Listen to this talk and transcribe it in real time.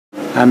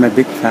I'm a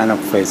big fan of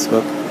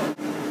Facebook.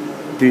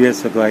 2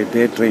 years ago, I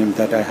daydreamed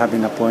that I have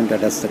been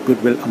appointed as the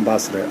Goodwill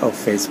Ambassador of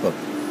Facebook.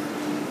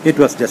 It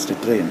was just a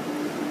dream,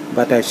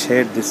 but I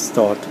shared this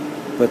thought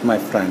with my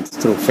friends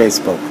through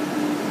Facebook.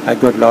 I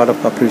got a lot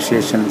of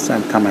appreciations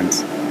and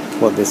comments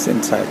for this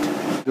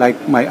insight.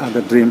 Like my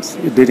other dreams,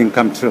 it didn't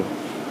come true,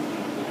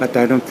 but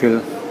I don't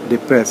feel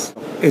depressed.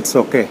 It's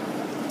okay.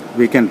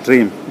 We can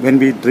dream. When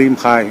we dream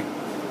high,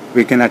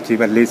 we can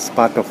achieve at least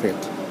part of it.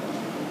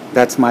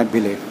 That's my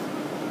belief.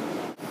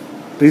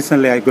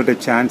 Recently, I got a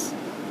chance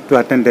to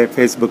attend a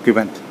Facebook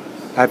event.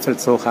 I felt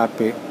so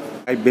happy.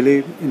 I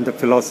believe in the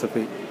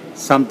philosophy,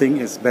 something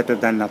is better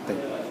than nothing.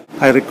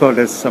 I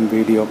recorded some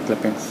video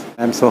clippings.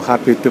 I'm so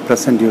happy to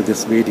present you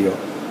this video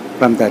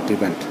from that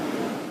event.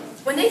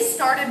 When they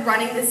started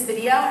running this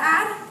video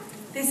ad,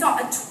 they saw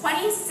a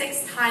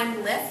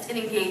 26-time lift in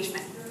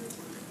engagement.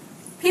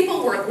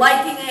 People were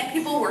liking it,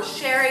 people were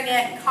sharing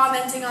it,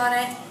 commenting on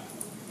it.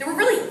 They were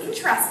really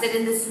interested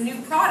in this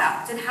new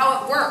product and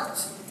how it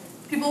worked.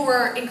 People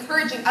were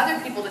encouraging other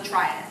people to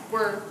try it,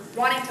 were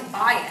wanting to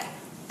buy it,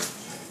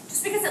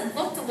 just because it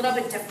looked a little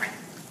bit different.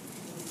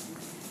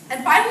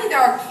 And finally, there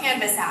are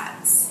Canvas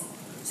ads.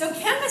 So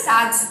Canvas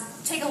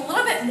ads take a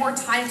little bit more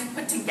time to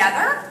put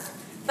together,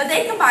 but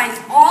they combine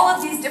all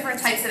of these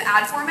different types of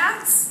ad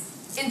formats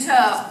into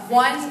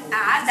one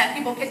ad that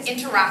people can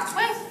interact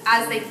with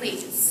as they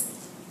please.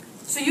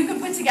 So you can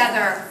put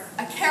together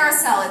a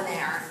carousel in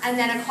there, and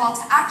then a call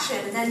to action,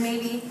 and then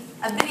maybe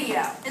a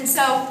video. And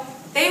so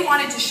they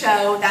wanted to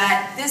show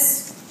that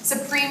this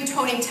Supreme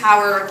Toning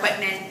Tower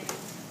equipment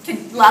could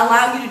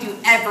allow you to do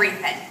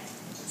everything.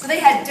 So they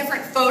had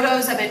different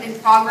photos of it in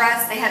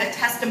progress. They had a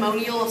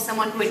testimonial of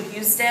someone who had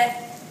used it.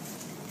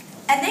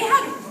 And they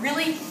had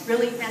really,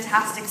 really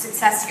fantastic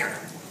success here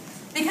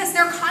because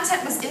their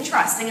content was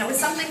interesting. It was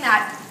something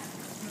that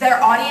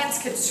their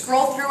audience could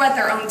scroll through at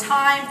their own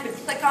time, could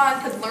click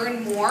on, could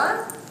learn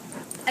more.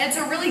 And it's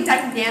a really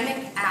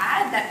dynamic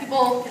ad that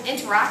people can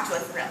interact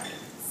with, really.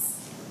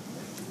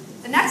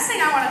 The next thing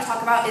I want to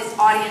talk about is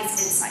audience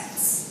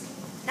insights.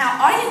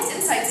 Now, audience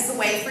insights is a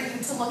way for you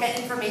to look at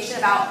information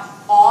about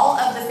all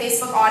of the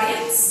Facebook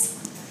audience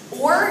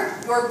or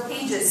your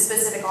page's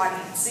specific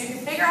audience, so you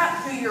can figure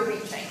out who you're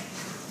reaching.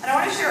 And I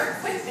want to share a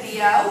quick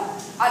video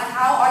on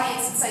how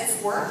audience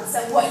insights works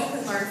and what you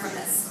can learn from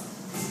this.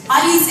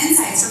 Audience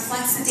insights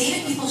reflects the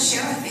data people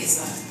share with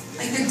Facebook,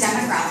 like their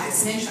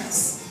demographics and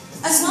interests,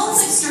 as well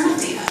as external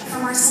data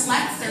from our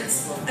select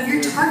thirds of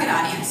your target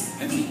audience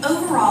or the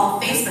overall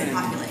Facebook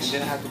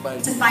population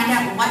to find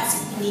out what's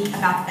unique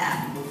about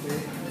them.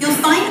 You'll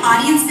find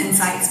audience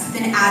insights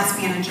within Ads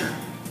Manager.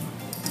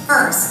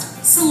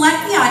 First,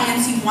 select the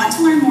audience you want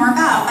to learn more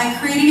about by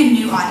creating a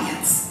new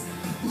audience,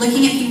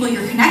 looking at people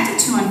you're connected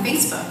to on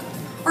Facebook,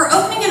 or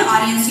opening an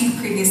audience you've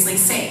previously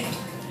saved.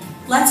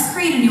 Let's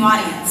create a new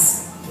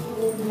audience.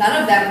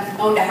 None of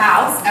them owned a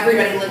house.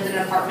 Everybody lived in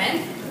an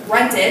apartment,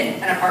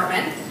 rented an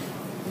apartment.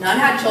 None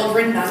had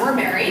children, none were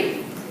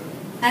married.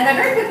 And I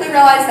very quickly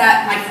realized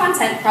that my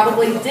content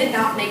probably did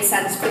not make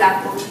sense for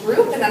that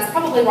group, and that's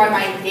probably why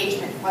my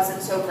engagement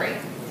wasn't so great.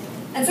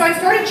 And so I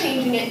started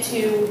changing it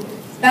to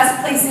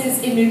best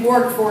places in New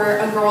York for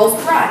a girls'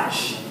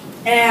 brunch,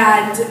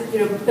 and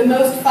the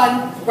most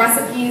fun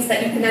recipes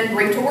that you can then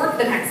bring to work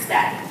the next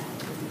day.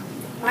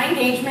 My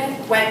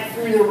engagement went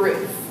through the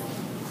roof.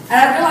 And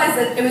I realized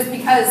that it was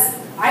because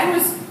I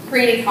was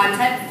creating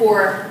content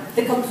for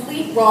the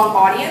complete wrong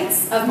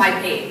audience of my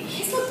page.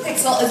 Facebook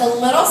Pixel is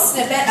a little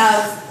snippet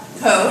of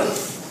code,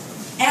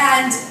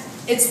 and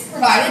it's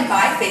provided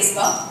by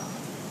Facebook,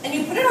 and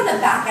you put it on the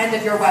back end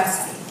of your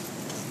website.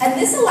 And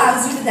this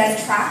allows you to then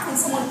track when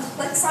someone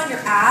clicks on your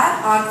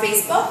ad on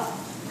Facebook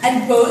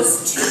and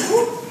goes to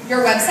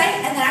your website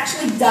and then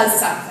actually does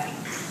something.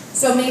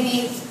 So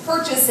maybe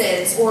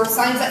purchases or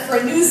signs up for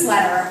a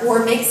newsletter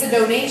or makes a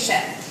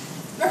donation.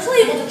 You're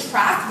actually able to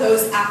track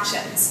those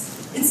actions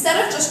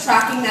instead of just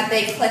tracking that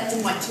they clicked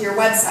and went to your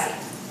website.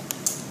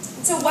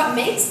 And so what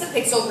makes the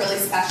Pixel really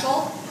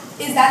special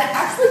is that it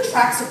actually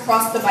tracks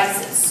across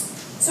devices.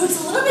 So it's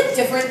a little bit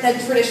different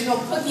than traditional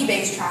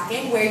cookie-based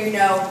tracking where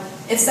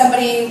if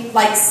somebody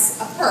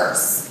likes a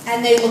purse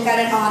and they look at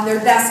it on their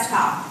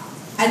desktop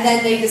and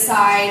then they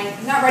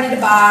decide not ready to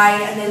buy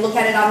and they look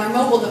at it on their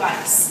mobile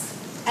device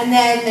and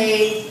then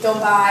they don't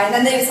buy and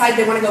then they decide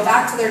they want to go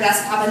back to their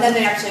desktop and then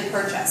they actually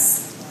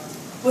purchase.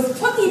 With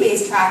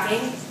cookie-based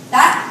tracking,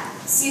 that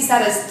sees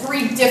that as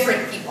 3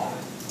 different people.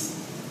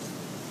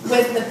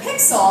 With the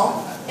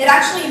Pixel, it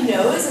actually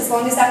knows, as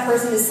long as that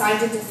person is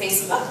signed into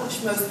Facebook,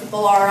 which most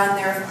people are on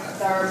their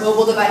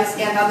mobile device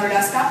and on their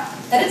desktop,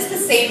 that it's the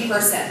same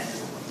person.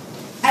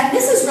 And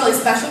this is really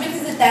special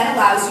because it then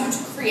allows you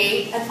to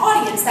create an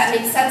audience that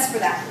makes sense for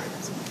that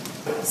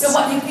group. So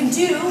what you can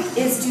do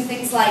is do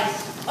things like,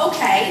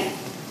 okay,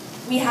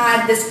 we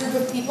had this group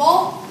of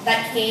people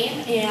that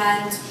came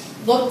and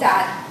looked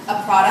at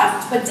a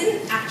product but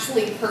didn't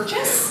actually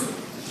purchase,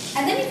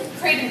 and then you can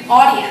create an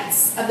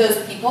audience of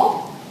those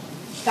people,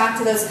 back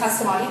to those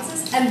custom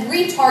audiences, and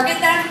retarget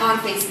them on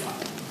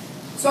Facebook.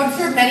 So I'm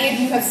sure many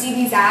of you have seen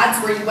these ads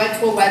where you went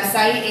to a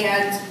website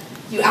and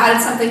you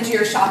added something to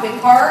your shopping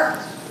cart,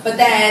 but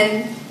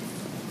then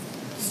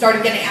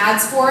started getting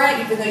ads for it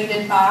even though you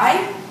didn't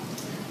buy.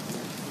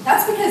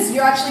 That's because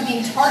you're actually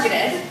being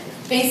targeted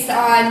based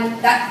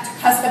on that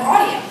custom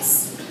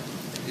audience.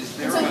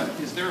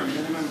 Is there a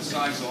minimum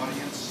size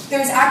audience?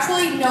 There's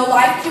actually no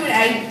live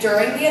Q&A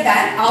during the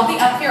event. I'll be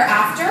up here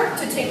after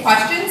to take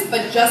questions,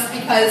 but just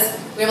because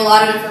we have a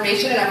lot of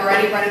information and I'm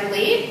already running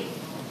late,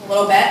 a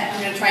little bit,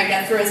 I'm going to try and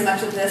get through as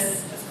much of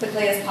this as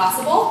quickly as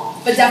possible,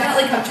 but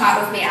definitely come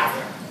chat with me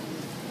after.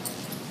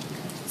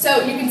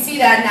 So you can see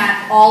then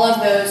that all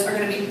of those are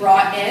going to be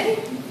brought in,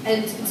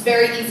 and it's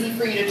very easy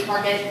for you to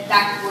target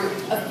that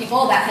group of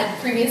people that had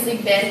previously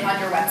been on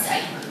your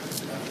website.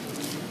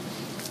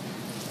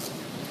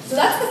 So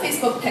that's the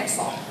Facebook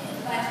Pixel.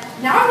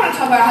 Now I want to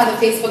talk about how the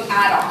Facebook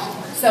ad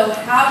option works. So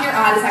how your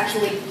ad is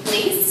actually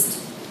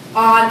placed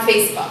on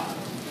Facebook.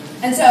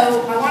 And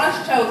so I want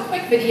to show a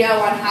quick video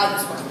on how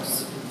this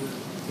works.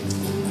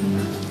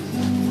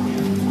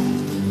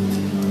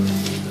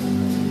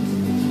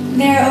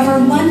 There are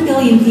over 1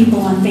 billion people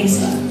on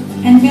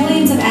Facebook, and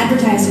millions of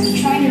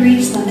advertisers trying to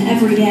reach them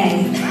every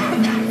day.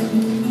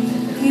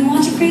 We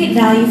want to create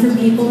value for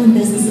people and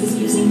businesses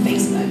using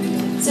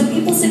Facebook, so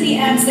people see the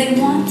ads they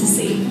want to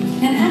see,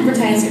 and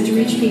advertisers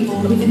reach people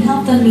who can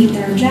help them meet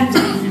their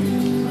objective.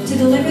 To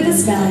deliver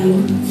this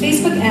value,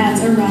 Facebook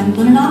ads are run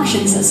on an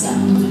auction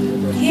system.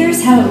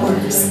 Here's how it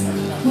works.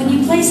 When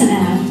you place an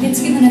ad,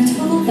 it's given a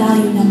total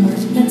value number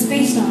that's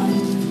based on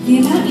the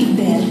amount you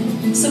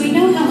bid, so we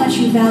know how much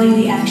you value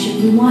the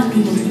action you want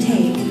people to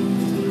take.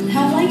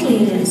 How likely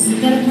it is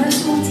that a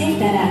person will take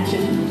that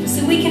action,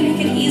 so we can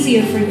make it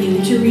easier for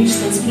you to reach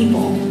those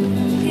people.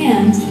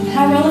 And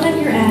how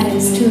relevant your ad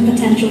is to a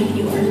potential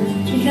viewer,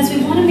 because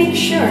we want to make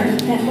sure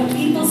that what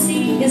people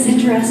see is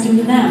interesting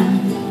to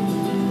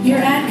them. Your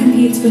ad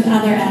competes with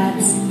other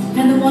ads,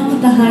 and the one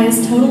with the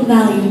highest total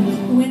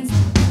value wins.